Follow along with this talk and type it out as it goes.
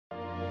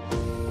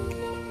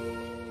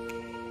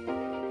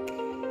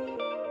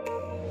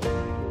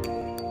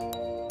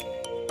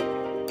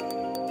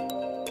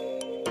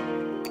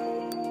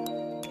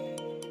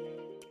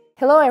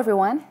Hello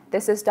everyone,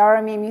 this is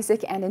Do.Re.Mi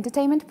Music and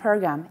Entertainment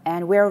Program,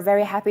 and we're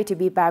very happy to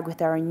be back with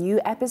our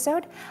new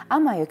episode.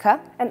 I'm Mayuka.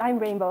 And I'm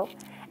Rainbow.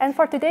 And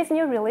for today's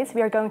new release,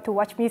 we are going to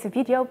watch music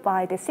video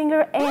by the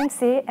singer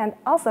AMC and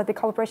also the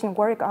collaboration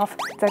work of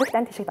Zorigt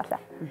and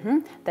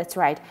Hishigdalai. That's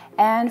right.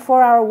 And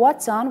for our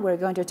What's On, we're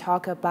going to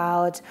talk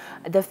about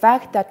the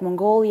fact that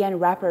Mongolian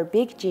rapper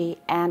Big G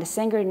and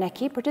singer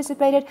Naki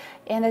participated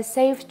in the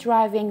safe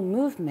driving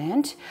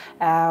movement,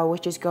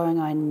 which is going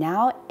on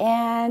now,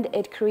 and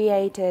it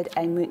created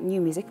a new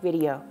music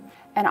video.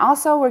 And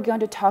also, we're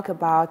going to talk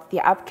about the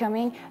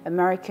upcoming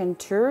American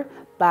tour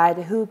by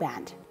the Who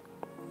band.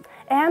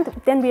 And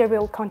then we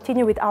will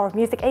continue with our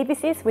music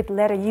ABCs with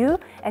letter U,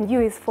 and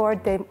U is for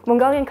the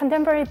Mongolian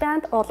contemporary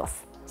band Odos.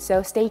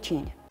 So stay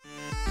tuned.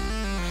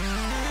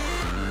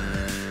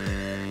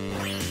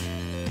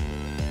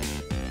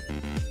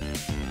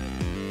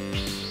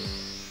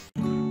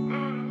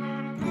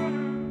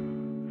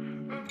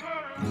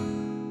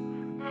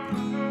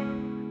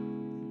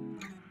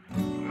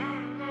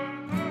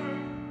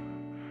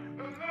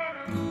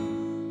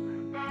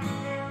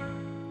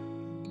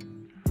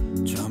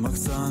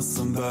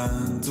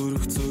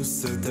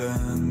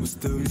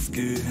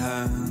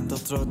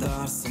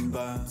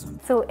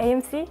 So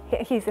AMC,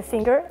 he's a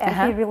singer and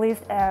he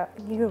released a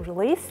new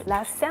release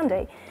last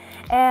Sunday.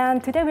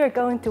 And today we are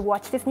going to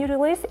watch this new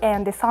release,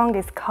 and the song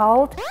is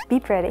called Be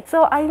Pretty.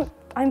 So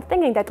I'm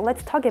thinking that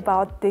let's talk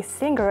about this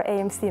singer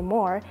AMC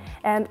more.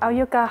 And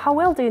Ayuka, how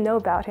well do you know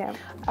about him?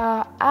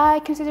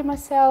 I consider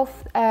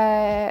myself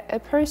a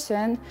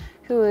person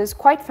who is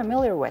quite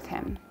familiar with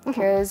him,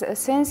 because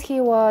since he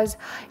was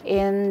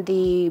in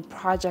the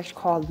project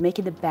called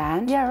Making the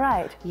Band. Yeah,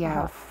 right.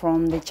 Yeah,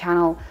 from the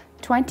channel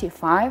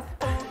 25.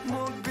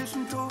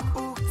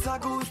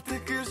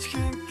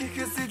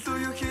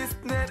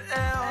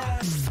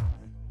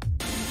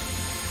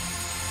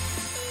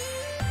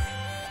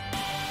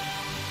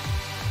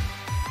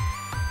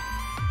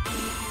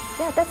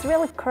 Yeah, that's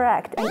really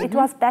correct. And it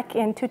was back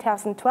in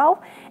 2012.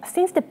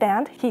 Since the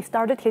band, he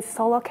started his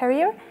solo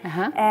career.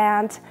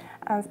 And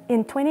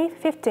in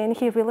 2015,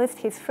 he released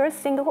his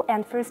first single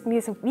and first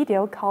music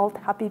video called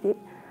Habibi.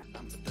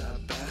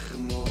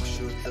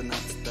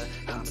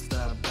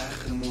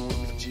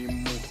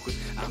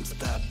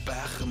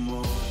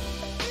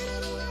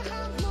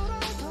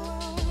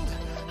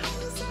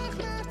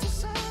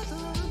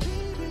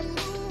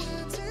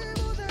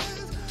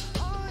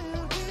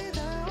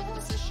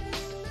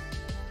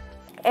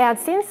 And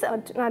since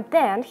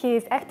then, he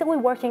is actively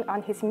working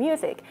on his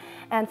music.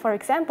 And for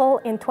example,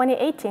 in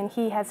 2018,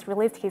 he has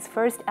released his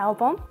first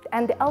album,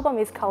 and the album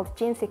is called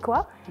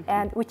Jinsikwa,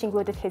 and which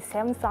included his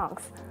 7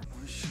 songs.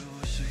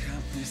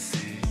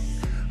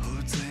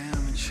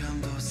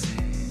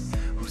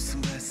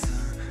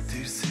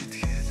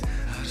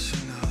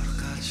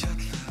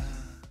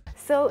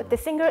 So the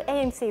singer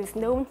AMC is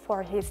known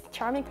for his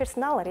charming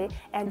personality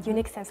and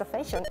unique sense of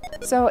fashion.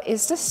 So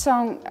is this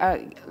song,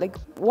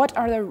 what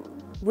are the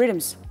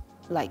rhythms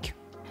like?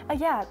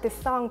 Yeah, the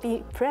song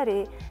Be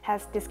Pretty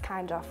has this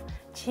kind of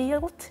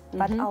chilled,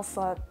 but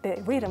also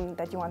the rhythm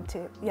that you want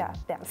to,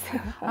 dance.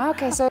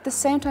 Okay, so at the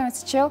same time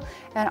it's chill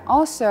and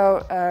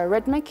also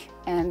rhythmic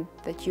and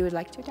that you would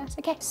like to dance.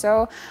 Okay,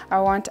 so I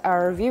want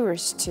our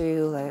viewers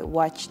to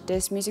watch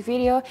this music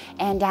video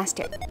and dance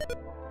to it.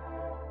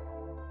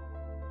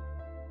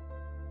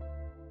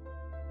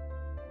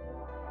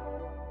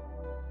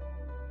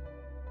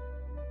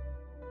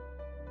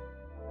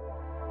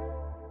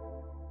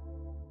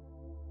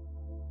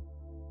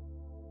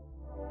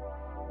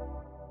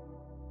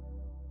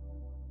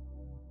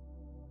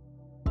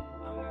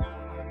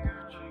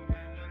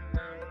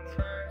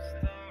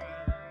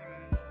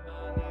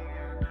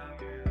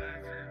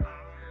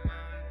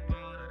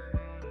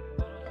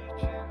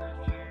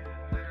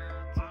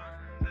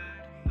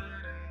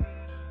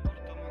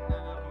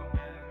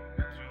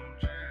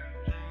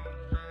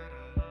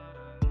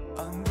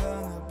 I'm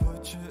gonna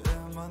put you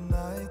in my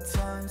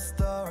nighttime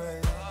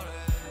story.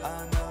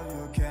 I know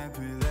you can't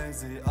be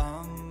lazy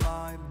on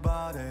my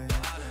body.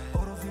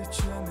 오로히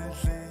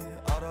취해내리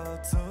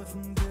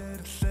알아두던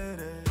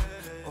비를리리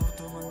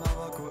어둠은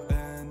나와고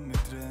엔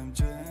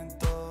мэдрэмжэн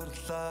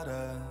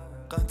дурлаарай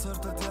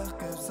ганцардад яг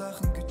гэв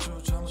сайхан гэж юу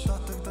чам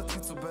татагдаад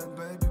хэцүү байна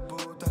baby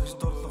boo тагш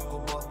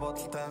дурлахгүй бол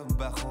бодолтой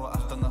байх уу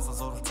автонаасаа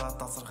зуралцаад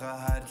тасархай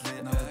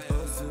хайрлаа надад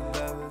өсөв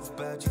байвал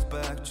байж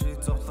back чи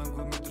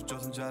зовлонгүй мэдэрч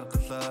олон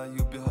жаргалаа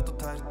юу би хотод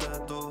таартай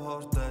дуу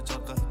хоортой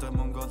жаргалтай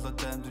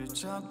Монголиод амьдрий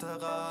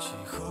чамтайгаа чи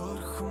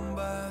хөрхөн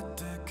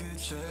байдаг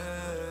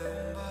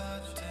гэлээ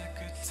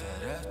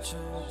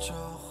царайчин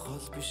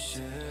чохол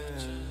бишээ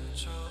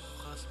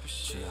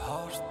чи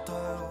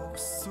хортой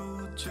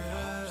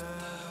өксүжээ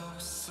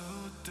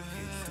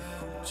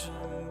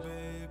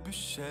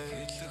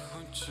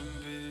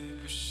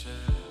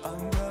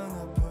I'm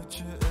gonna put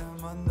you in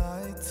my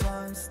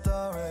nighttime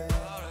story.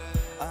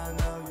 I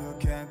know you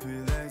can't be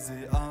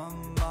lazy on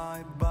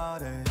my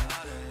body.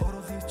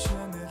 오로히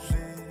취해내리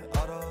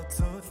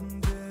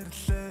알아두던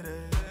비를리리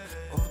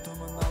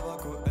어둠은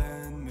나와고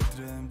엔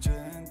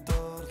мэдрэмжэн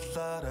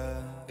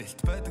дурлаарай. Илт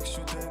байдаг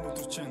шүү дээ нүд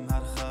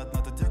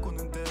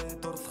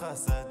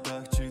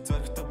сайдаг чи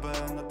зоригтой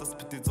байна надаас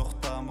бити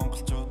зугтаа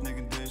монголчууд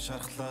нэгэндээ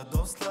шархлаа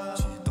дуслаа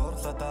чи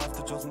дуурлаа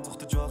даалтаж олон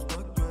зүхтэж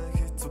болдоггүй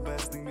хэцүү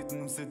байсныг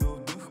мэдэн үсэд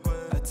өвдөхгүй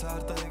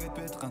цаардаа игээд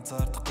бид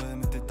ганцаардахгүй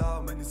мэдээ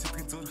даа миний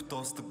сэтгэл зүрх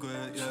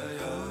дуустдаггүй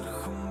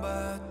хүн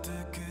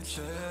байдаг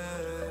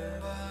гэлээ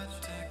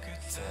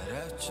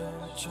царайчин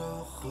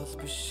чухал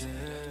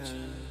бишээ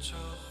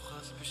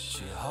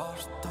чи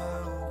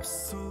хартай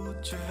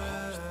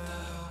өсөжээ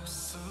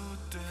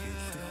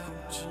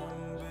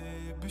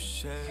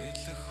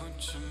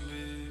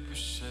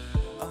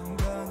I'm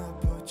gonna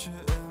put you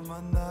in my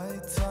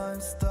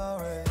nighttime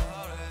story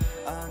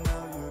I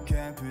know you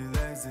can't be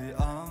lazy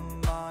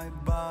on my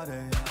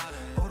body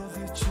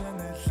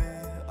오로비치네리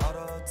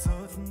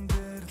알아두는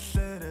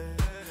데르레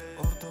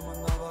오르도만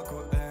나와고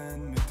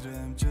엔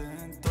미드램진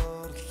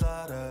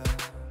떠올라라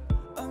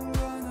I'm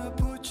gonna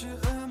put you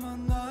in my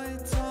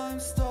nighttime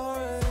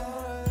story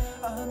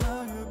I know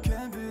you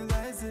can't be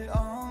lazy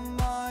on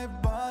my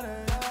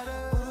body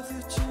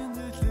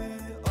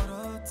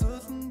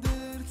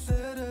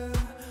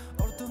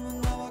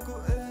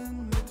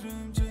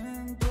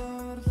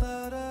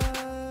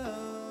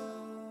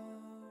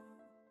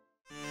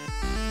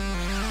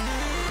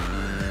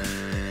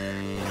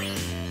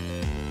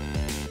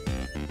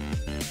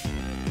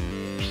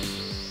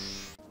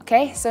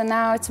Okay, so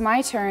now it's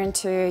my turn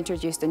to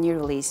introduce the new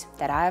release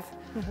that I've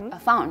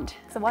found.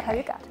 So what have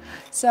you got?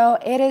 So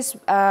it is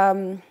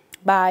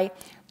by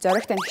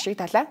Zorigt and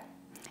Hishigdalai,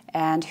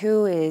 and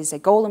who is a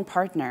golden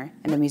partner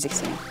in the music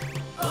scene.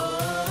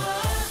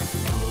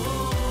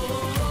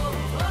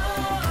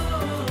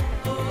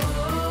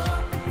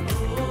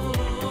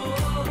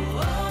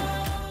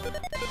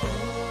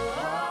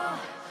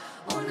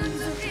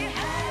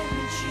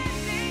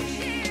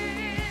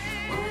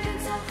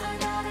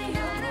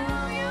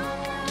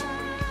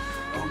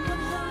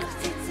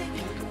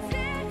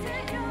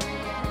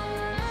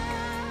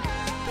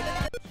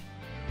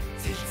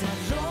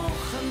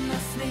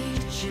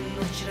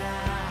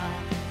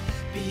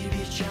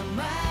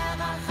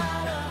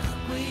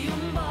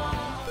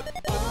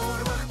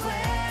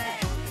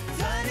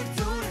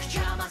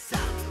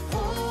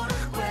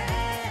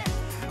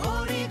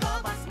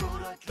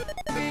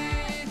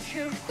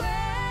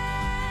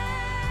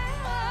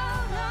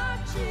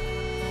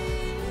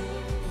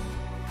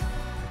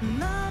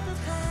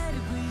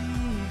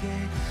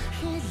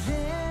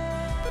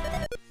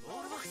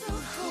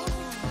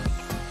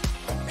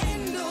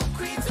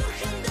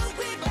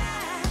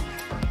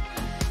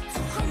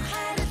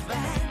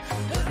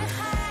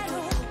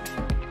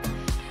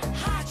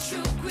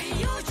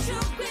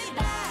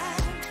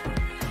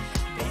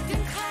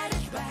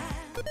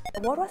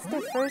 What was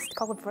the first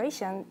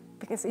collaboration?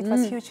 Because it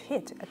was a huge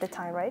hit at the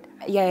time, right?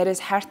 Yeah, it is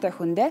Harta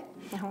Hunde,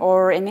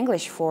 or in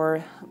English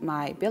for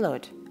my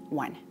beloved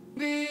one.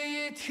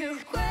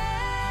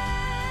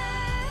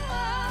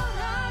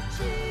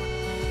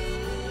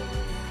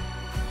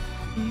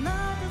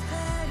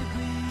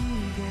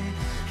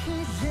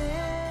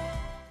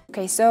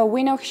 Okay, so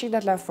we know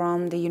Hishigdalai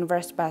from the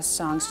Universe Best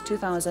Songs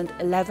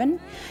 2011,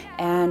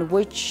 and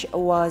which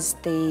was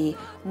the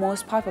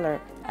most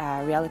popular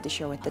reality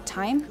show at the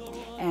time.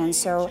 And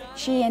so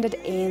she ended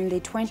in the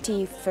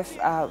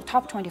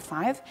top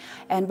 25,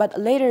 but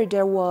later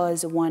there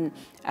was one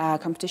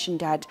competition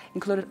that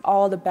included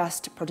all the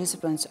best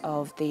participants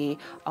of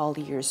all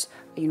the years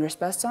Universe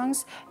Best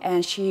Songs,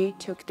 and she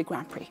took the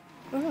Grand Prix.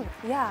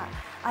 Yeah,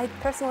 I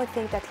personally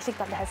think that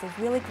Hishigdalai has a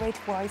really great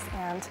voice,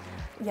 and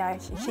yeah,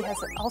 she has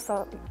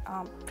also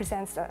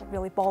presents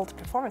really bold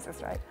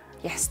performances, right?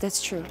 Yes,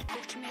 that's true.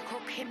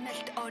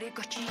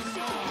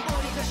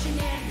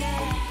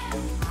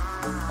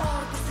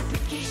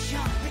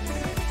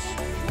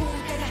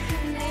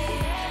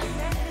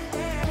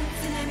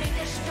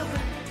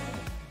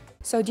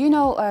 So do you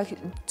know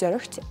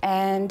Zorigt,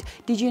 and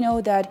did you know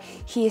that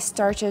he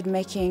started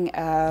making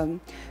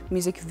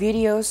music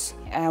videos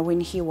when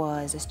he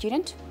was a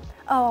student?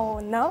 Oh,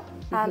 no.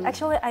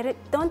 Actually, I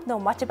don't know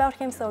much about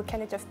him, so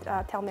can you just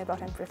tell me about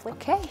him briefly?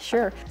 Okay,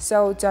 sure.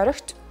 So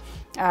Zorigt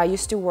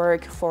used to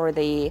work for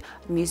the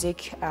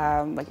music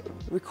like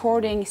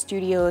recording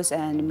studios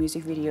and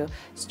music video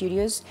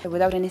studios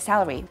without any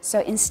salary.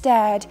 So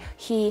instead,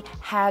 he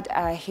had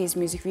his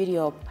music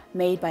video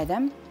made by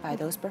them, by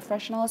those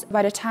professionals.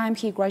 By the time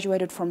he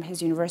graduated from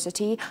his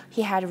university,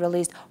 he had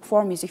released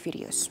 4 music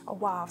videos. Oh,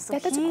 wow. So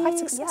that's quite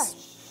success.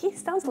 Yeah, he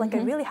sounds like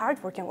a really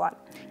hardworking one.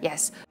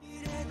 Yes.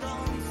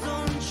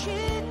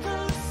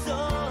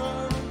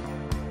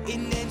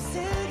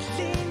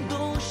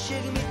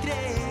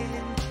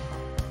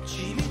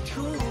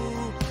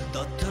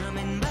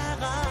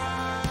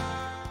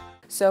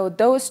 So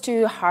those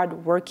two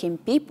hard-working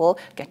people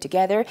get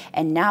together,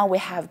 and now we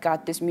have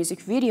got this music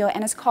video,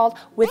 and it's called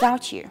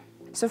Without You.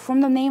 So from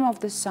the name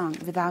of the song,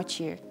 Without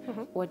You,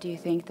 what do you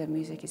think the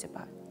music is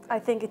about? I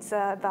think it's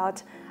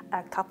about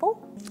a couple.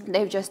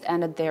 They've just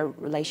ended their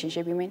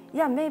relationship, you mean?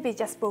 Yeah, maybe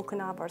just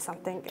broken up or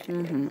something.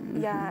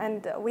 Yeah,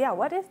 and yeah,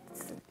 what is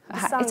The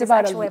song It's is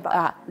about actually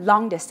a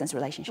long-distance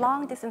relationship.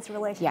 long-distance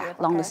relationship. Yeah,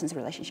 long-distance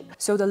relationship.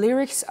 So the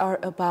lyrics are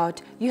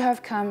about, you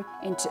have come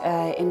into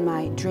in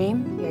my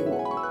dream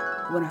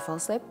when I fall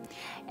asleep,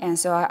 and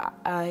so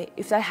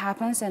if that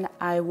happens, and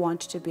I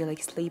want to be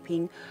like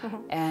sleeping,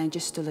 and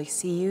just to like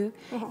see you,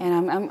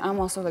 and I'm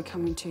also like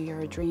coming to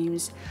your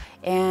dreams,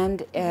 and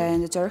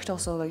the Zorigt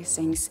also like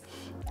sings,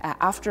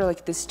 after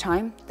like this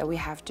time that we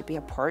have to be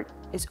apart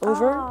is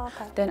over,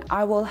 then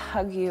I will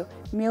hug you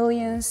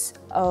millions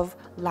of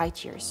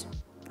light years.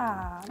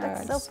 Ah,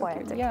 that's so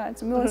poetic. Yeah,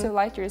 it's millions of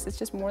light years. It's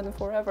just more than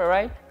forever,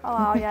 right?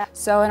 Oh, yeah.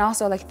 So, and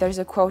also like there's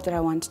a quote that I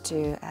want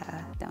to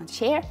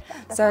share.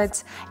 So awesome.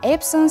 It's,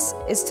 absence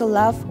is to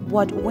love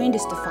what wind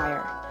is to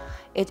fire.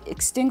 It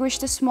extinguishes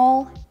the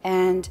small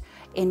and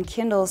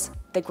enkindles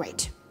the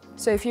great.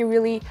 So if you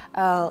really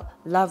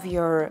love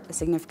your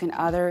significant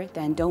other,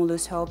 then don't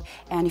lose hope.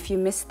 And if you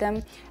miss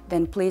them,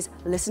 then please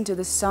listen to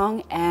the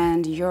song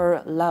and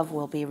your love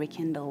will be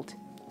rekindled.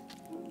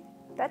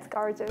 That's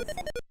gorgeous.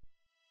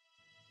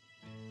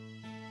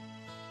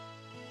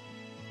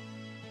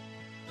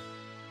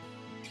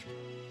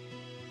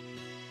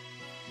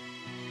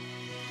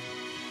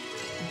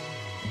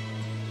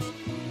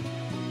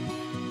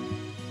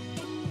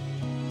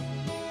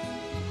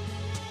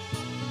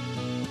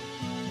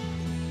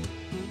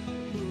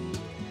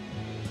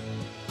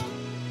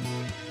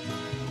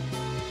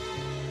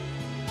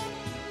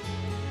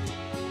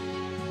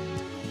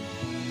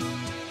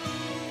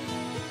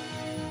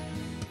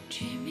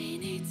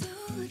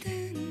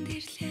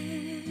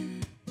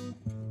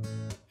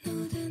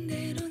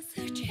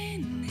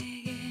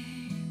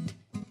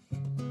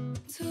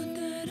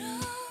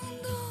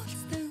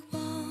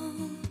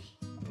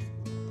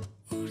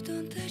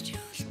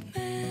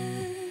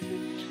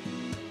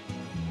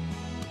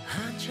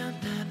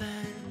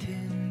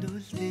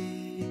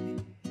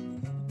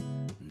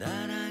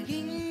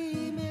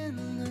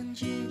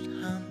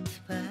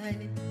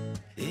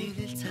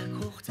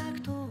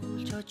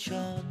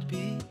 очоод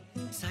би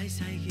сая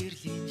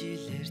гэрлийн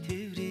жилээр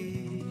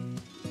тэврээ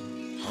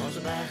хол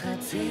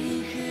байхад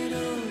зинхэр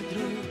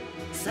өдрөө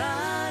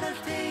сарал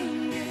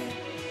тэнгэр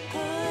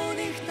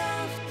гоних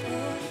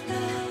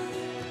тавтуулаа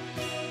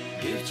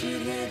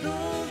гэрчиргээд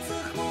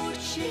уулзах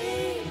мөчи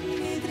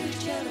мэдрэх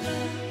чарга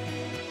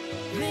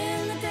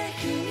мен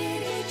дахин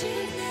эргэж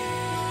ирнэ.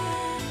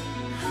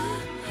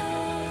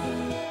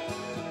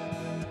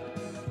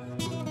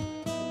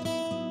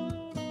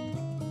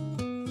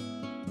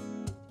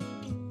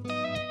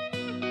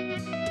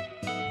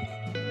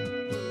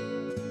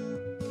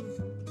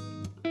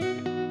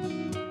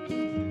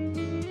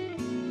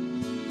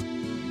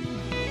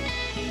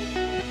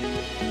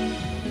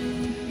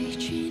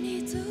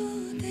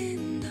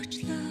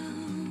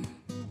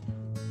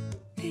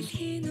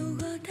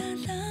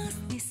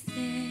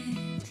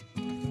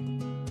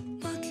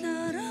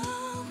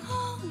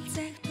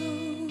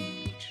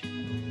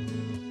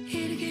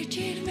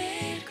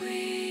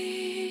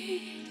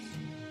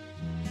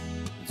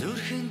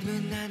 Зүрхэнд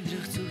минь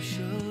амьдрах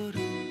зөвшөөр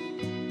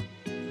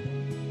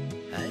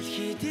аль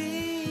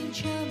хэдийн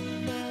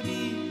чамдаа би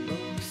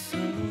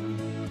өгсөн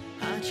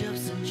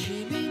ачаавсан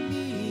чи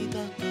миний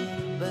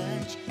дотор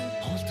байж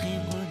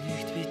холдгийн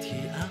гонигт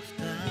битгий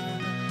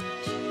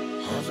автаач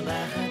хол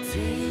байхад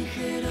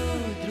зинхэр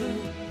өдрөө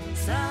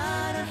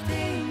сарал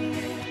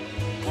тэнгэр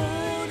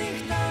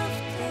гонигт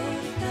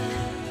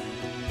автуулаа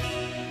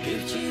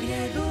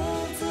гэрчиргээд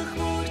уулзах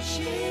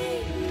мөчи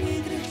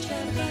мэдрэх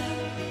чарга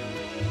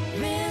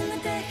мен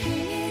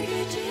дахин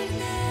эргэж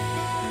ирнэ.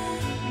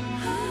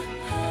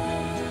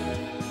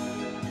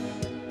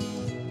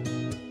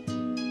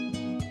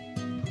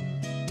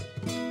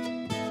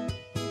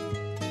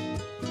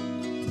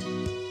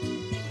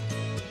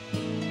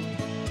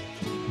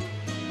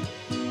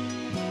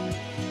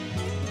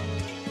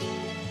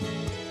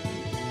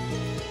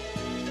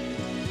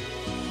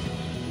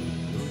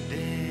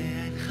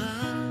 Нүдэн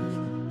хаа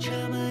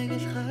чамайг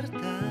л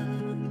хартаа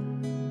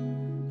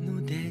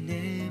нүдэн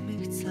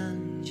эмэг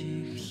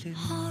санжиглэн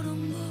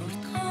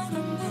хоромборт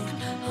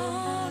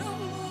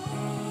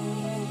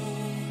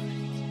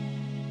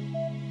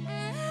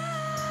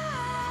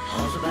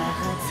хол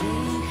байхад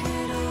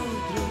зинхэр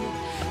өдрөө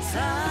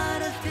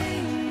сарал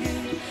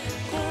тэнгэр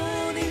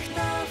гонигт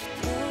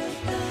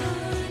автуулаа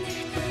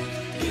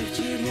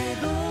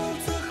гэрчиргээд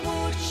уулзах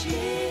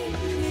мөчи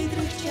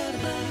мэдрэх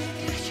чарга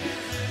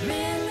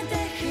мен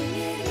дахин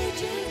эргэж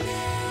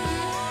ирнэ.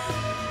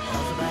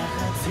 Хол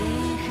байхад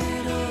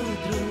зинхэр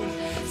өдрөө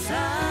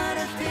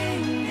сарал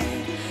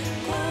тэнгэр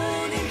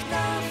гонигт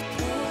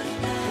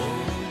автуулаа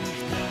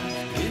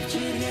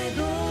гэрчиргээд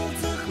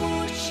уулзах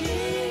мөчи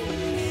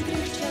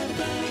мэдрэх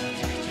чарга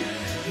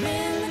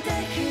мен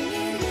дахин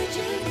эргэж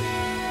ирнэ.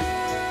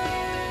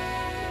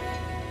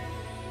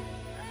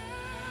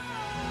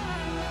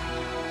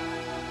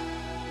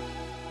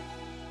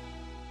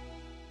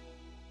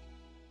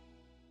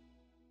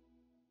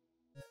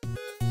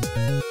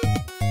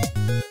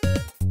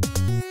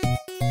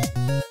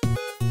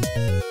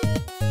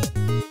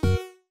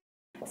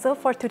 So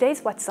for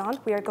today's What's On,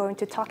 we are going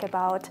to talk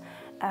about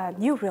a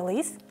new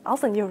release,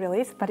 also new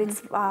release, but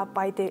it's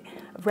by the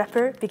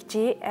rapper Big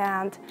G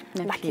and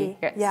Naki.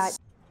 Yes. Yeah.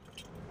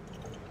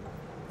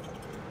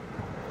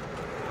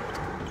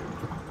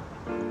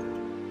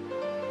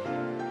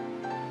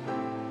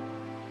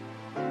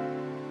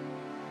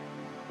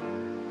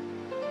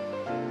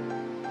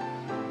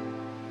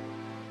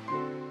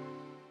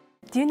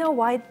 Do you know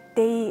why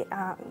they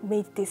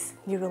made this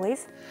new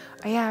release?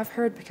 Yeah, I've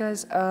heard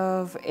because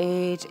of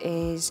it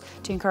is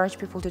to encourage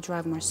people to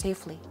drive more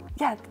safely.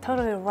 Yeah,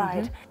 totally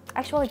right.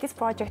 Actually, this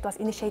project was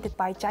initiated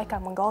by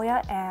JICA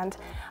Mongolia and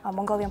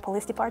Mongolian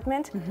Police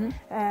Department.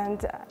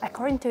 And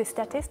according to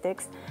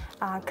statistics,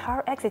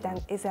 car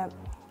accident is a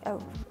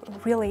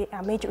really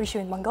a major issue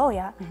in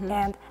Mongolia,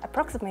 and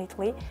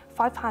approximately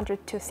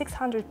 500 to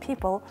 600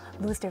 people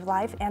lose their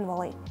life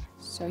annually.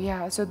 So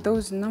yeah, so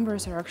those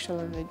numbers are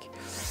actually like,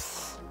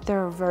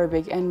 they're very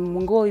big. And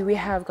Mongolia, we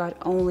have got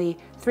only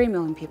 3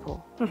 million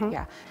people.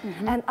 Yeah.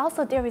 And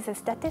also there is a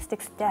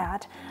statistics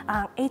that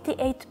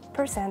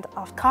 88%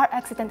 of car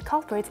accident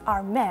culprits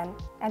are men,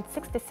 and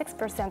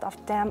 66% of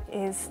them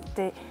is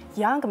the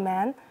young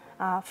men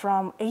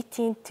from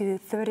 18 to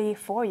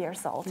 34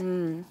 years old.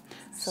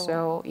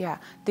 So yeah,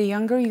 the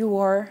younger you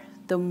are,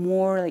 the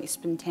more like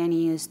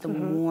spontaneous, the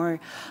more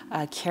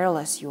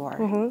careless you are.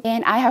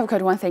 And I have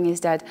got one thing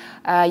is that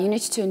you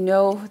need to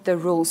know the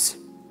rules.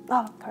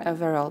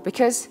 Very well,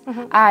 because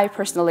I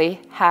personally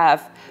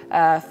have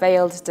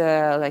failed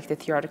the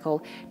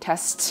theoretical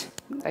test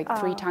like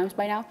 3 times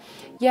by now.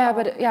 Yeah,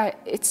 but yeah,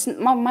 it's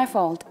not my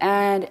fault,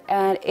 and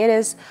it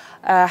is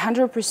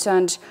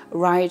 100%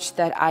 right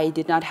that I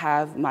did not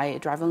have my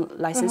driving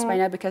license by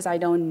now because I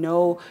don't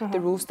know the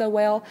rules that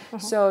well.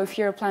 So if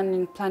you're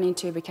planning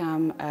to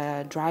become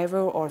a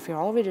driver, or if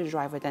you're already a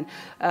driver, then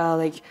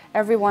like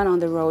everyone on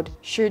the road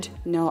should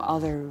know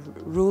all the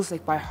rules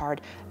like by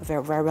heart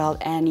very well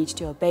and needs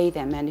to obey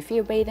them. And if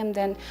you obey them,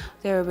 then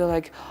there will be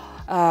like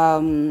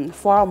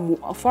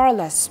far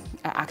less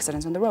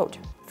accidents on the road.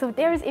 So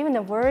there is even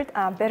a word,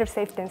 better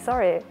safe than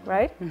sorry,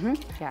 right?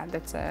 Yeah,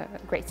 that's a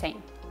great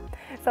saying.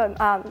 So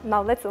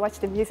now let's watch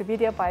the music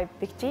video by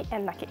Big G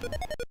and Naki.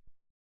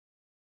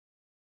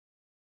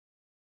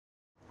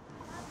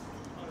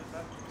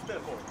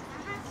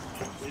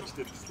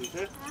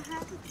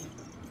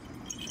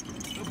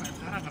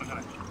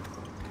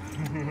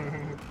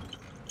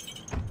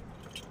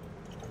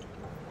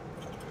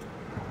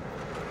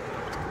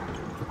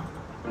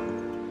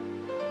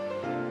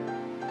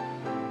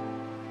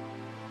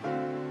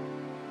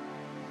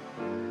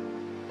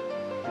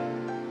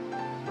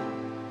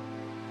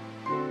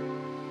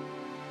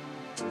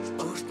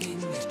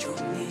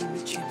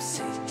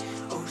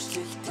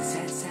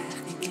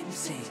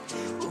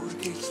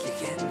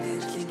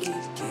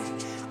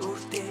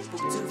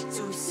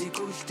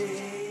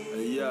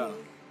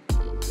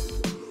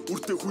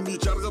 Үртэй хүний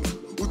жаргал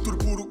өдөр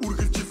бүр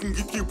үргэлж хэлнэ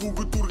гэдгийг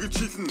бүгд үргэлж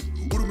хэлнэ.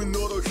 Өрмөн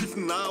нөрөө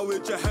хэлнэ аав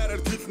ээж хайраар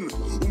хэлнэ.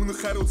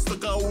 Өмнөх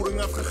хариуцлагаа үрэн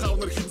авах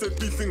хавнар хизээд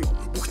бэлэн.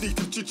 Бүхнийг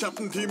төвчиж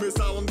чадна тиймээс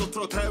аавн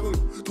дотроо тайван.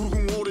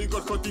 Түргэн уурыг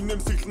орхиод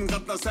инэмсэглэн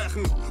гаднаа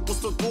сайхан.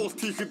 Бусдад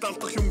буулт хийхэд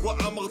алдах юмгүй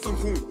амгалан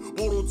хүн.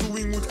 Буруу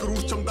зүвийн үлгэр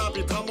үр чамдаа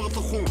би тамгалах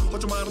хүн.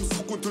 Хожим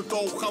харамсахгүй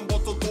төлөө ухаан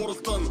бодод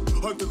дууралтан.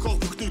 Хойд тохиол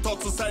бүхнийг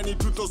тооцсон сайнны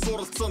төлөө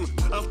суралцсан.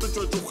 Алдаж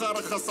ож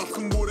ухаарахаас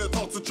алхан бүрээ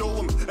тооцож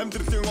явна.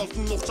 Амьдралын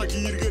олон нухчааг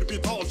эргээр би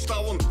тоолж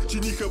давна.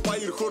 Чинийхээ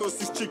баяр хөрөөс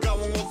ирчиг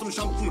аван улам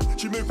шамтна.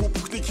 Чимээгүй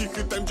бүхнийг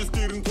хийхэд амжилт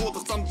дээр нь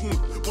дуудах замдна.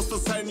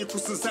 Бусдад сайныг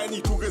хүсэн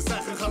сайныг түгээ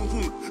сайхан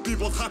хандна. Би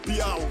бол happy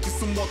hour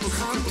гэсэн бодол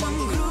сэтгэл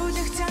мандна.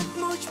 Рүүлэх цаг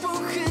мууч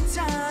бүхэн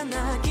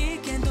цаанаа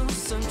гигэнд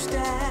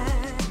усамжтай.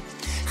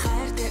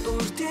 Хайртай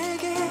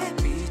үртэйгээ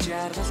би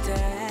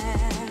жаргалтай.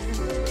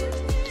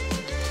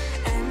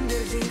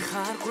 Амьдралын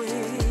харгүй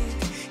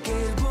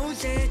гэр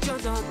бүлээ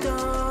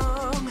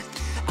жолоодом.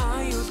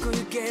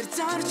 Аюулгүйгээр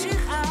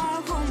зарчих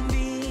аавн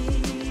би.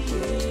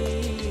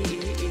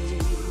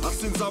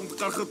 Арсын замд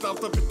гарахад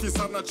авда битгий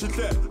санаа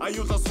чилээ.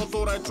 Аюулаа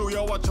солуур ажуу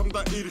яваа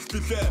чамда ирэх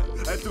билээ.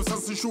 Алив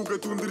сансан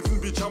шүүгээд өндөрлөн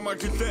би чамаа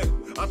гэлээ.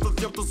 Адад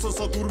явдал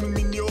сосоод үрмэн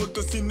миний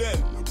өөдөөс инээ.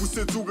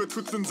 Бүсээ зүгээд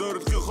хөтлөн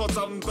зорилгынхоо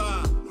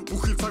замдаа.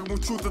 Бүхий цаг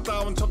мөчүүдэд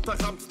аавн чамтай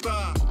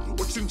хамтдаа.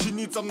 Учир нь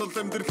чиний замнал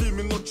амьдралын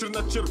минь учир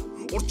начир.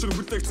 Урчир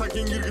хүлээх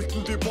цагийн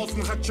эргэлтэнд би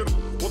болно хачир.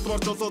 Удмаар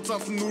жолоо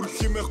залан нүрэх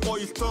хэмээх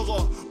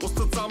гоёлтойгоо.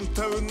 Бусдад зам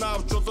тавин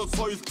авч жолоод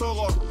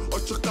соёлтойгоор.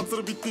 Очих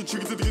газар бидний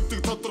чиглэл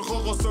гэдэг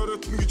тодорхойгоос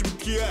оройтно гэж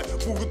битгий.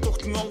 Бүгд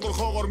тогтон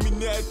онгорхоогоор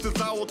миний адил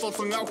аавд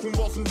болсон ав хүн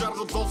болсон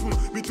жаргал болсон.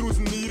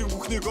 Мэдрүүлэн нэрэг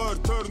бүхнийг ойр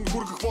тойронд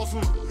хүргэх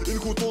болсон.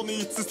 Энэ хүү дууны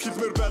эцэст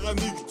хэлмээр байгаа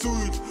нэг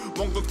зүйл.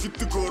 Монгол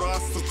гэдэг өөр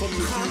асар том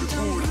нэг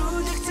зүйл.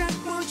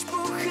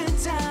 Бүхэн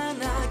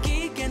цаанаа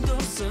гигэнд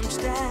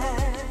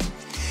усамжтай.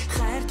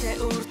 Хайртай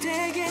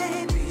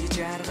үртэйгээ би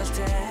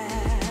жаргалтай.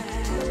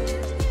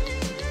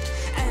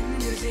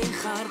 Амьдралын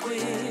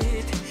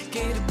харгүйд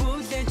гэр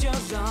бүлээ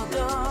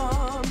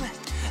жолоодом.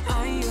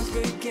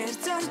 Аюулгүйгээр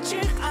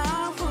зарчих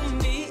аавн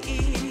би.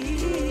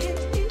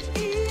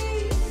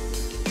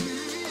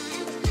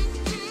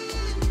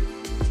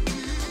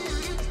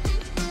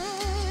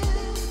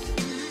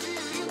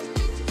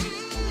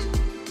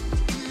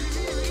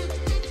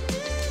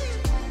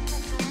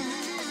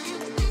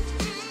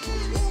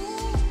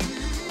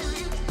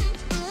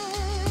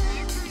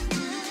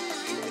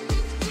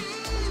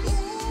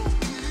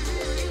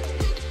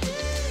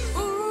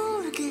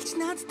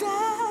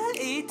 надтай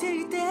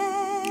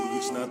итгэдэг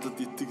гэж надад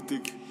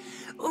итгэдэг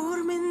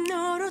Үрмэн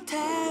нөрөө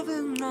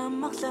тавин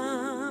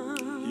намглан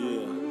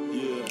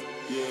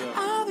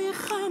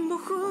Авийнхаа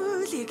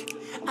бүхүүлийг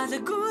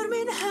алгуур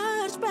минь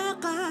харж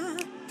байгаа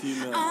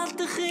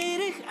Алдах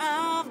хэрэг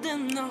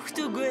авдан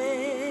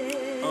ногтгүй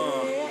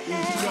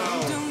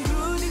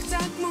Дөнгөрөлөг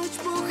цаг мөч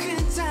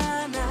бүхэн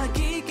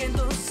цаанагийн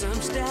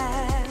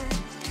тусамжтай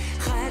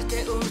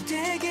Хайртай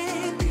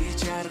үртэйгээ би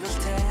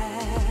жаргалтай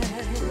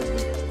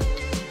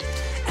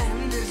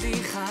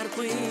Амьдралын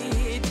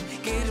харгуйд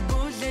гэр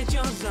бүлээ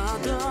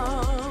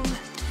жолоодом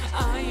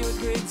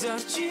Аюулгүй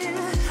зорчин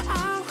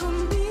авхан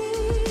би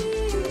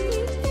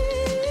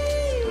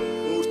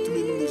Өөрт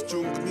минь нэр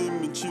жөнгөний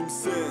минь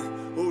чимсэн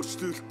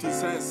Өөрчлөлтийн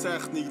сайн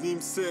сайхныг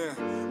нэмсэн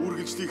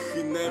Үргэлжлэх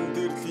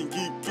амьдралын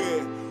гигэ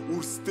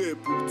Үрстэй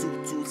бүх зүг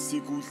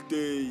зүйлсийг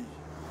үлдээе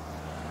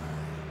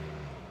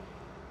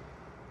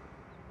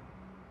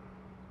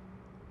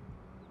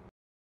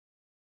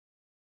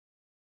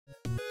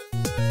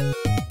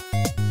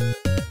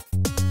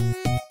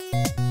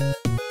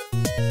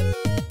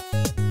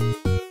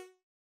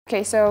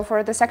Okay, so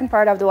for the second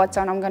part of the What's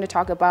On, I'm going to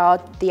talk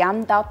about the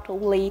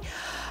undoubtedly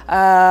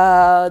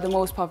the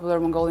most popular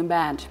Mongolian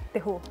band. The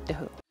Who. The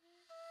Who.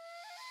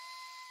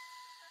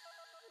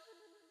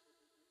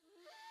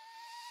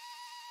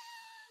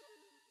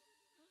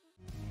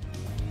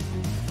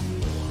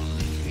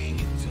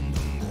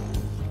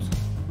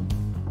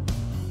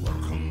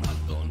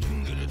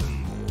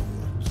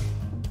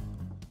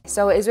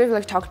 So as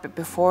we've talked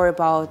before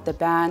about the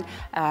band,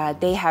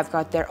 they have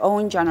got their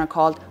own genre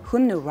called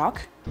Hunnu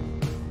rock.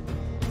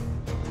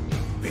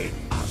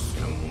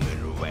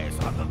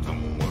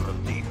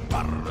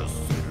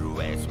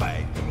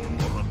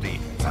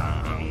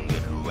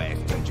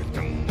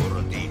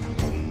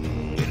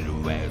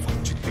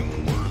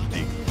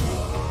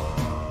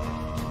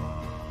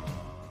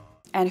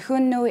 And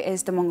Hunnu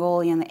is the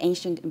Mongolian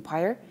ancient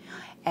empire,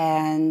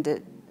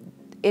 and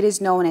it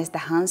is known as the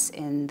Hans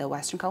in the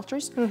Western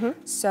cultures.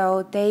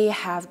 So they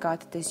have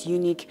got this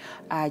unique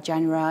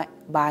genre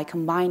by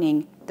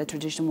combining the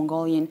traditional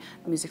Mongolian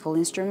musical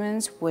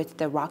instruments with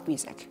the rock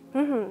music.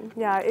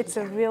 Yeah, it's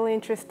a really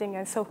interesting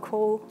and so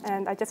cool,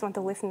 and I just want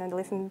to listen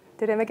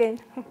to them again.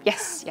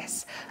 Yes,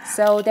 yes.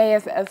 So they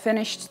have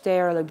finished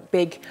their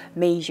big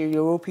major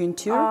European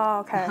tour. Oh,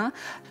 okay.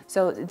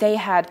 So they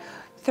had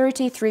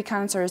 33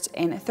 concerts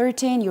in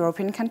 13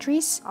 European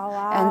countries. Oh,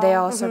 wow. And they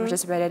also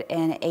participated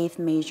in 8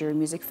 major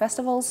music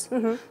festivals.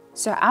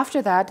 So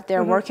after that,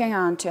 they're working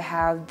on to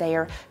have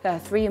their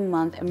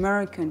 3-month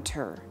American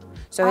tour.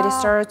 So it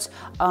starts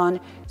on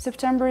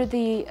September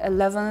the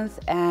 11th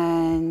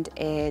and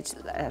it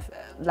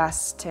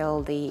lasts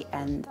till the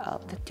end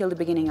of till the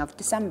beginning of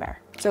December.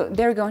 So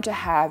they're going to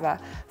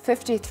have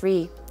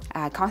 53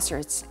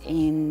 concerts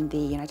in the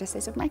United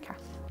States of America.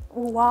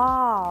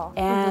 Wow.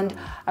 And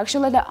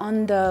actually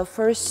on the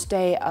first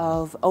day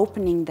of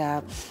opening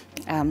the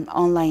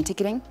online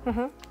ticketing,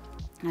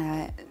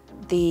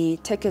 the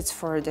tickets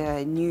for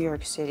the New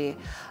York City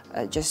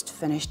just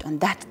finished on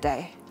that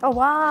day. Oh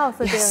wow!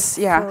 So yes,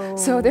 yeah.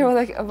 So there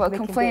were about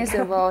complaints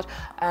about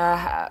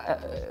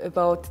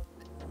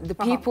the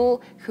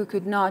people who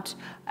could not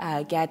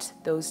get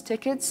those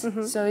tickets.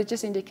 So it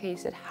just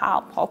indicates that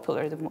how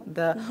popular the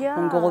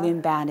Mongolian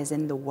band is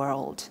in the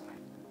world.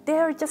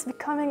 They're just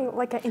becoming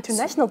like an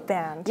international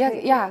band.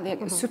 Yeah,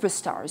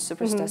 superstars.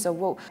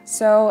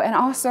 So and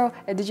also,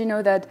 did you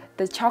know that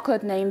the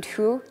chocolate named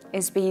Who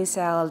is being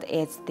sold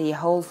at the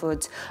Whole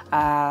Foods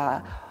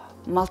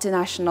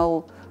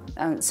multinational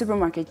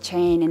supermarket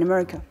chain in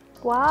America?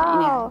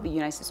 Wow. In the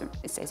United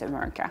States of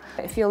America.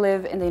 If you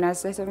live in the United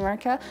States of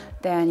America,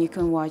 then you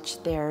can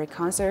watch their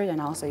concert and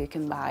also you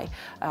can buy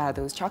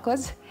those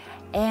chocolates.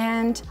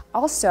 And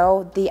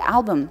also the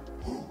album,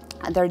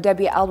 their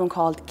debut album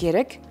called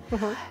Girik,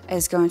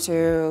 is going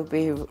to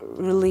be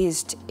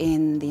released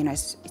in the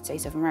United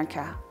States of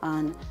America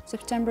on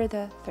September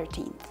the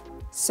 13th.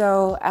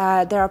 So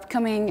their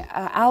upcoming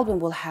album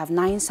will have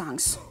 9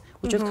 songs,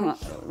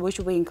 which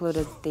will be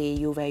included the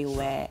Juve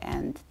Juve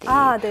and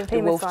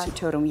the Wolf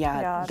Tutorum,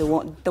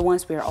 the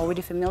ones we are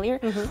already familiar,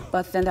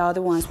 but then the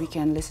other ones we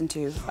can listen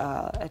to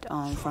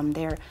from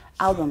their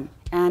album.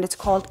 And it's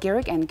called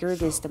Girik, and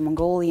Girik is the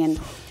Mongolian,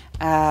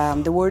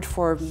 the word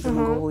for the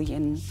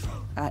Mongolian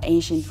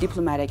ancient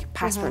diplomatic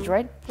passport,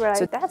 right? Right,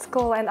 so that's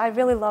cool, and I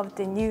really love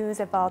the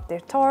news about their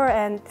tour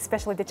and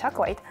especially the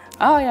chocolate.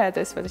 Oh yeah,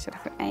 that's for the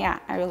chocolate. And yeah,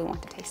 I really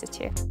want to taste it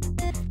too.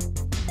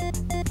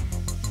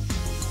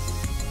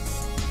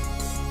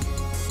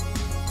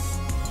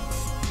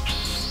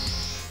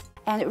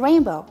 And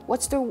Rainbow,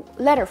 what's the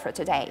letter for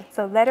today?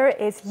 So letter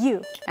is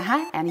U.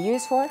 And U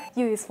is for?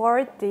 U is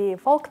for the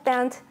folk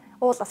band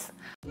Olas.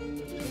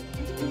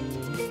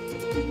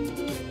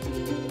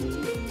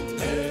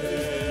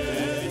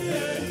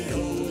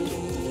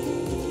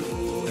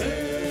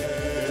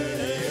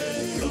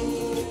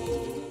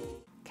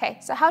 Okay,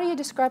 so how do you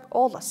describe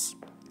Olas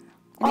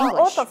in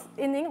English? Olas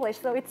in English,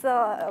 so it's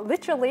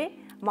literally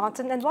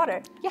mountain and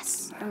water.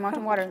 Yes, and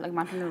mountain water, like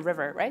mountain and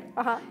river, right?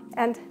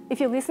 And if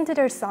you listen to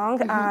their song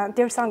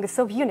is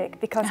so unique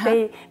because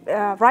they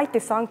write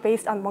this song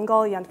based on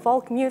Mongolian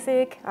folk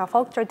music,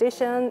 folk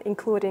tradition,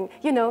 including,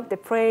 you know, the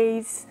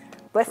praise,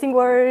 blessing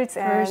words,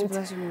 and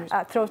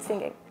throat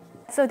singing.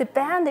 So the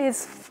band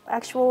is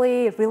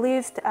actually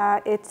released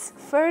its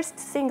first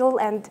single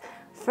and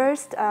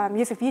first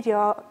music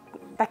video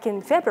back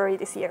in February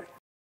this year.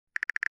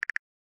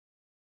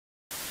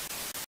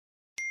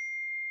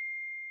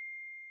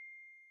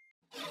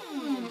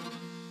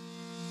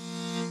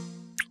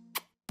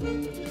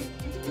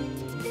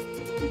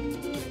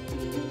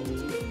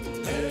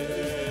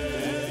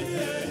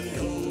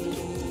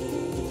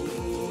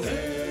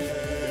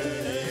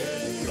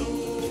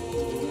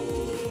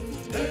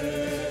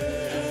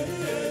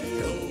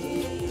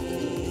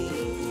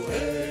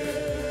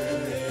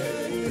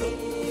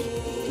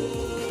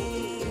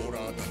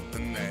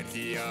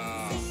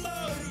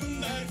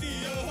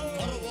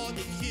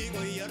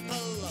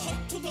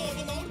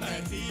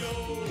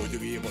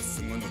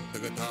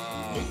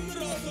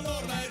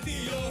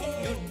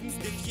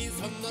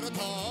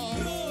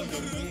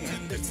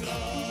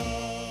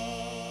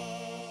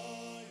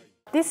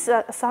 This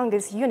song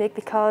is unique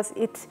because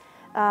it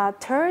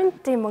turned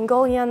the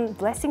Mongolian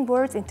blessing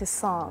words into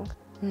song.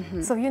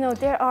 So, you know,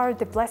 there are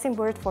the blessing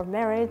word for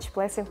marriage,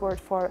 blessing word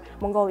for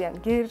Mongolian.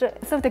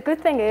 So the good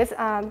thing is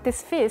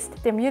this feast,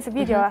 the music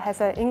video has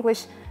an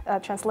English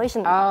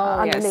translation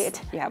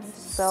underneath. Yes. Yeah.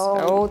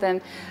 So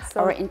then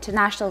our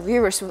international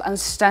viewers will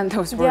understand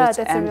those words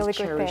and really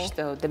cherish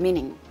the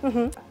meaning.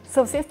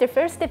 So since their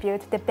first debut,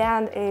 the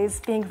band is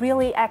being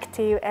really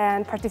active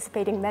and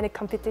participating in many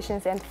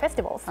competitions and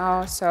festivals.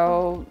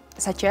 So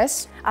such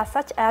as?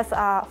 Such as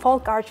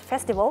Folk Art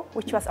Festival,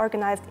 which was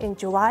organized in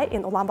July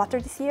in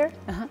Ulaanbaatar this year.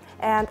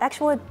 And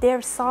actually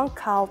their song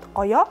called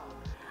Oyo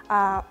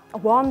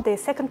won the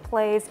second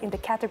place in the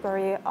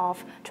category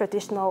of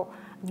traditional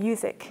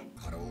music.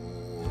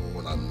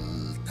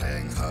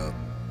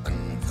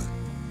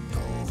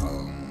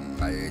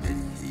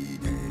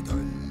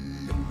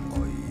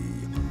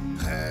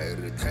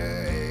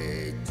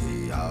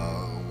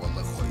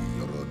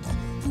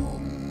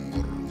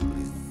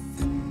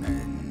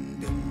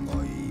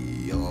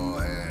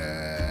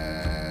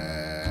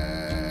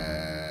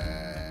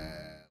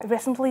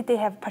 Recently, they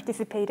have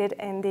participated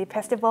in the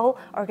festival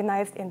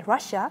organized in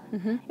Russia.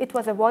 It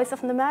was a Voice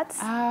of Nomads,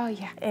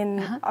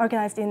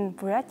 organized in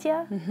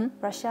Buryatia,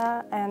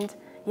 Russia, and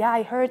yeah,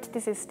 I heard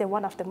this is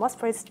one of the most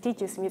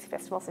prestigious music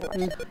festivals in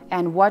Russia.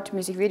 And what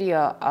music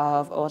video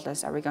of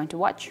Atlas are we going to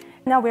watch?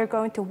 Now we're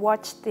going to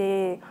watch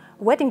the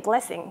wedding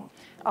blessing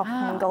of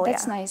Mongolia.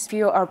 That's nice. If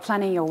you are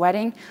planning your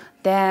wedding,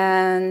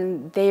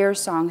 then their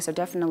songs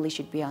definitely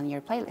should be on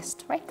your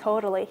playlist, right?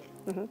 Totally.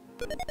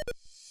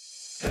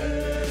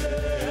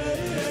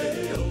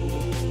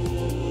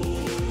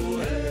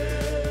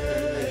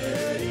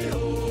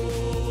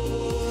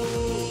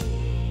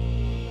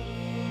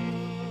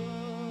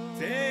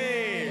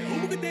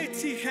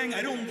 Хэн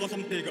ариун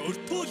голомтыг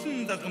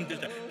өртөөлн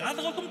залгамжилж гал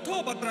голомтоо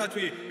бадрааж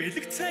буй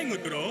бэлэгцэн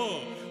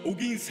өдрөө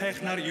үгийн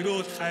сайхнаар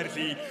өрөөл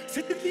хайрлаа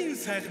сэтгэлийн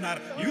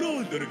сайхнаар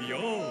өрөөл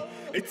өргөё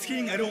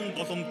эцгийн ариун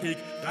голомтыг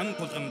дан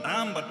тулган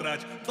даан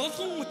бадрааж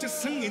золсон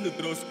учирсан энэ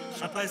өдрөөс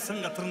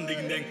хатайсан гатарн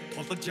нэгнэн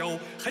тулж яв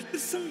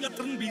хальтсан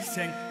гатарн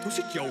бийсэн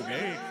төсөж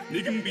явгэ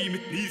нэгэн бие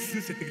мэт нийлсэн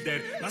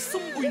сэтгэлээр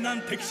насан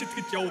буйнаан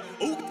тэгшитгэж яв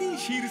өвгдийн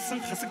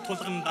шиирсэн хасаг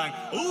тулган даан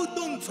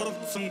өөдөн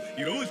цорогдсон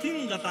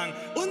өрөөлийн галаан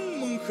өн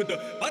мөнхөд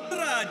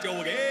бадрааж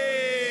явгэ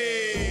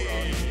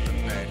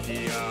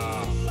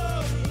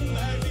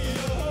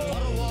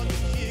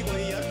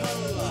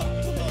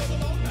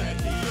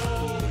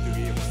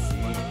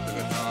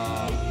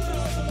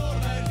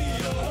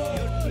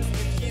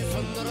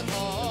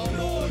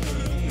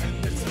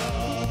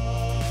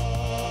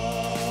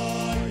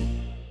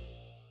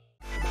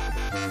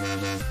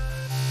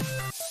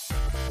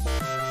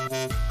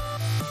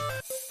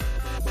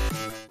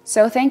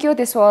So thank you.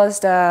 This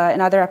was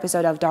another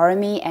episode of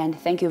Do.Re.Mi, and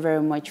thank you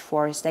very much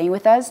for staying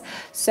with us.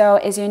 So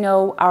as you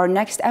know, our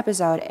next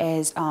episode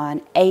is on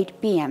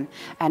 8 p.m.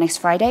 Next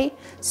Friday.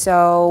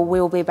 So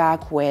we will be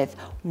back with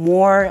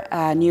more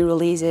new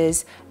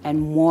releases and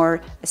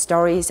more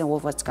stories of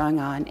what's going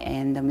on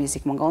in the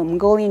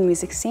Mongolian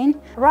music scene.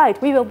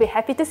 Right. We will be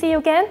happy to see you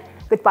again.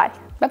 Goodbye.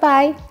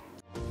 Bye-bye.